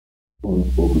Come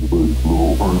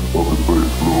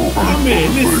here,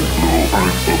 listen.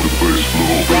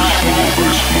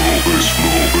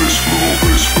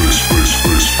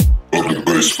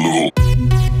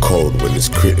 Cold when it's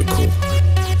critical,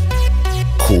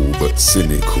 cool but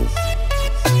cynical,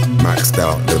 maxed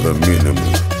out, never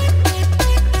minimal.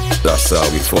 That's how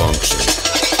we function.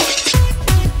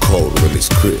 Cold when it's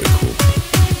critical,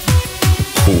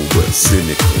 cool but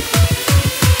cynical,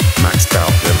 maxed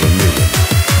out, never minimal.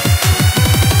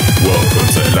 Welcome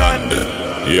to London,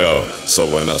 yo. So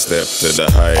when I step to the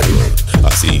high road, I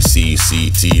see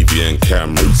CCTV and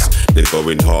cameras. They're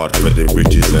going hard for the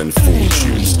riches and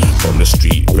fortunes. From the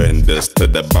street vendors to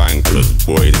the bankers,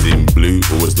 boys in blue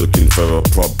always looking for a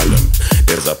problem.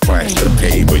 There's a price to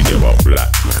pay when you're a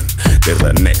black man. There's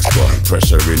a next one,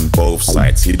 pressuring both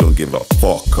sides. He don't give a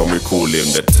fuck, and we call him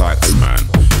the tax man.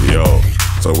 Yo,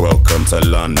 so welcome to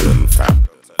London, fam.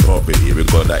 Poverty, we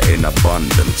got that in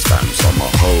abundance, fam. Some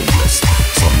are homeless,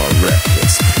 some are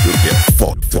reckless. You get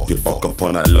fucked if you fuck up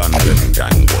on a London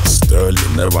gang. What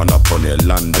sterling, they run up on your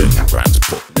London brands.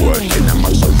 Put work in and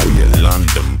mash up all your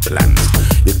London plans.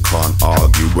 You can't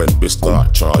argue when we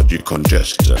start charge you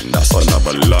congestion. That's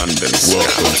another London.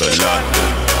 Welcome to London,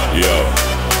 yo.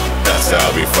 That's how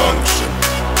we function.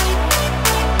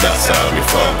 That's how we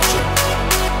function.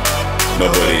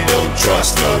 Nobody don't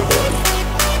trust nobody.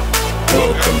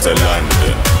 Welcome to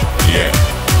London, yeah,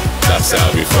 that's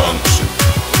how we function.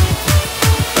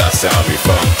 That's how we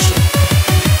function.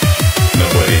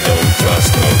 Nobody don't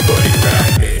trust nobody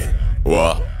right here.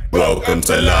 What? Welcome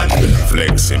to London.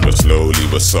 Flexing, but slowly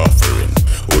we're suffering.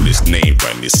 All this name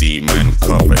brand, you see man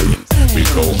covering. We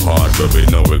go hard, but we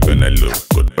know we're gonna look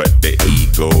good. But the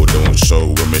ego don't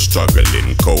show when we're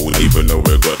struggling. Cold, even though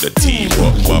we got the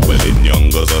tea-pot bubbling.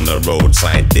 Youngers on the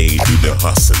roadside, they do the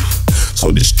hustling. So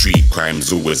the street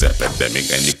crime's always epidemic,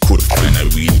 and you could find a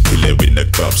real killer in the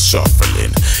clubs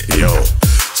shuffling. Yo,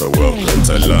 so welcome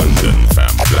to London, fam.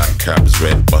 Black cabs,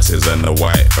 red buses, and a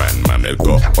white van, man. They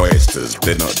got oysters,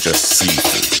 they're not just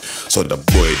seafood. So the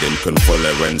boy them can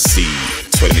follow and see.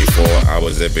 24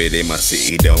 hours every day, my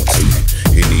city don't sleep.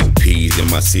 You need peas in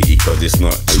my city, cause it's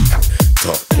not cheap.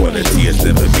 Top quality has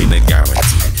never been a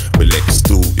guarantee. We'll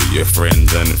extol your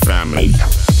friends and family.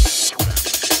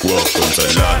 Welcome to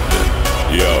London,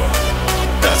 yo.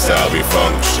 That's how we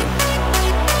function.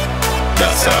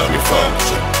 That's how we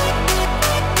function.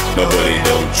 Nobody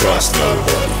don't trust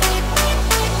nobody.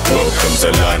 Welcome to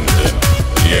London,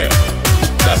 yeah.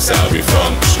 That's how we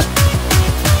function.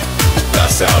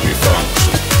 That's how we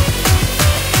function.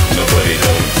 Nobody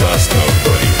don't trust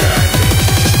nobody right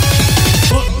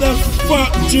here. What the fuck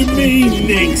do you mean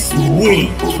next week?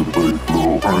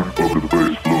 Are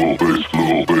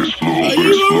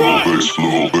you alright?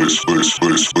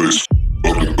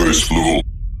 Bass flow.